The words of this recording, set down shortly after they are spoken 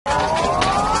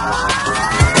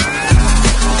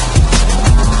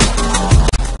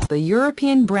The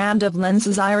European brand of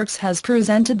lenses Irix has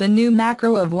presented the new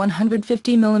macro of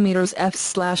 150mm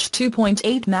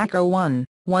f/2.8 macro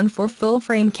 1 for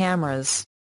full-frame cameras.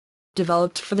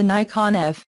 Developed for the Nikon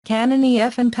F, Canon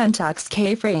EF and Pentax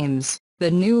K frames, the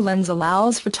new lens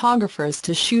allows photographers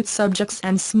to shoot subjects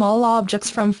and small objects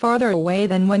from farther away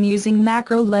than when using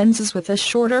macro lenses with a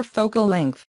shorter focal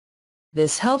length.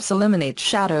 This helps eliminate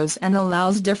shadows and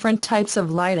allows different types of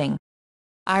lighting.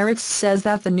 Irix says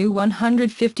that the new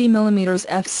 150mm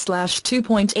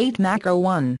f/2.8 macro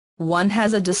 1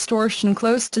 has a distortion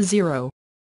close to zero,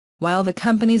 while the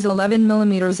company's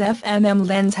 11mm f/mm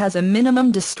lens has a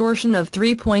minimum distortion of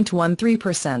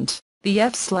 3.13%. The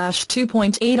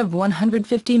f/2.8 of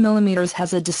 150mm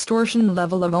has a distortion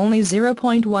level of only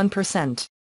 0.1%.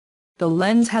 The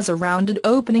lens has a rounded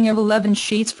opening of 11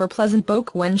 sheets for pleasant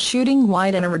bokeh when shooting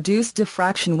wide and a reduced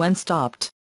diffraction when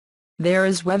stopped. There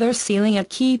is weather sealing at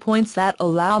key points that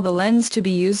allow the lens to be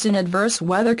used in adverse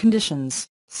weather conditions,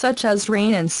 such as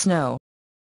rain and snow.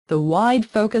 The wide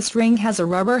focus ring has a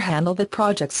rubber handle that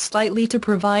projects slightly to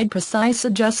provide precise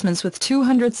adjustments with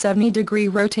 270-degree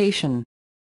rotation.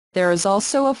 There is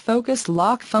also a focus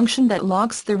lock function that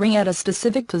locks the ring at a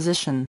specific position.